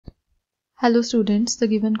Hello students, the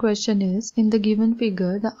given question is, in the given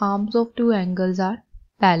figure, the arms of two angles are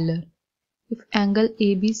parallel. If angle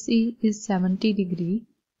ABC is 70 degree,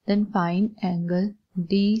 then find angle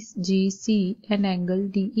DGC and angle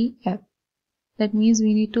DEF. That means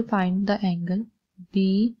we need to find the angle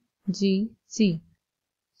DGC.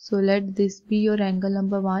 So let this be your angle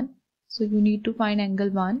number 1. So you need to find angle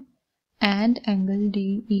 1 and angle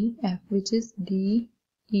DEF, which is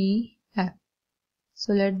DEF.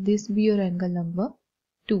 So let this be your angle number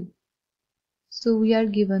 2. So we are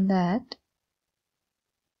given that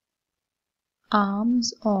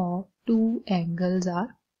arms of two angles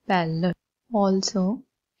are parallel. Also,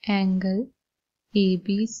 angle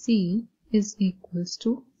ABC is equals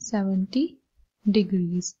to 70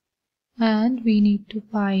 degrees. And we need to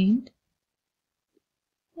find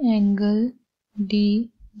angle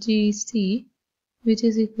DGC, which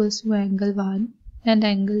is equals to angle 1, and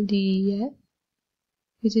angle DEF,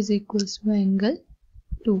 which is equals to angle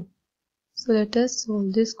 2. So let us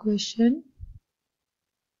solve this question.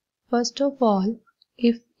 First of all,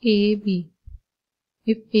 if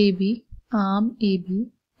arm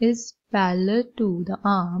AB is parallel to the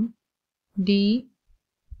arm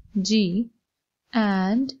DG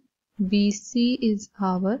and BC is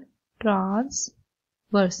our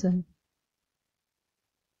transversal.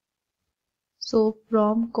 So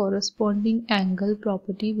from corresponding angle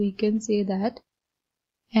property we can say that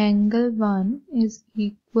angle 1 is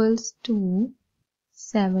equals to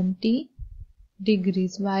 70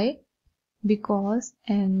 degrees. Why? Because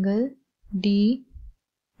angle DGC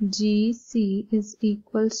is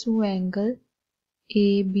equals to angle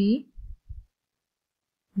ABG,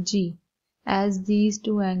 as these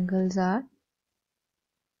two angles are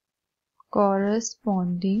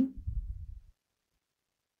corresponding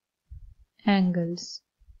angles,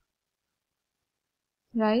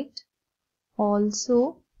 right?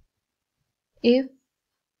 Also, if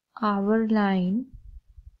our line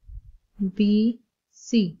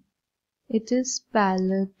BC, it is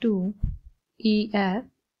parallel to EF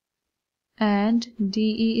and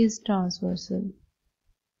DE is transversal.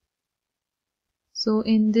 So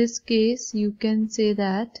in this case you can say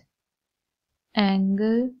that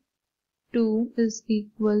angle 2 is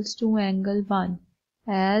equals to angle 1,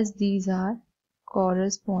 as these are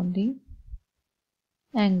corresponding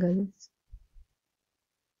angles.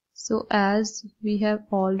 So as we have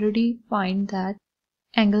already find that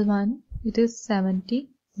angle 1, it is 70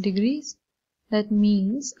 degrees. That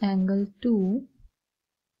means angle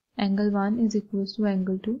 1 is equals to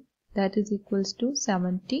angle 2, that is equals to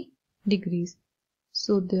 70 degrees.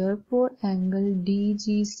 So therefore angle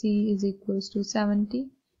DGC is equals to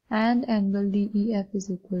 70 and angle DEF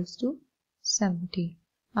is equals to 70.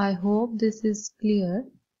 I hope this is clear.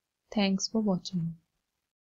 Thanks for watching.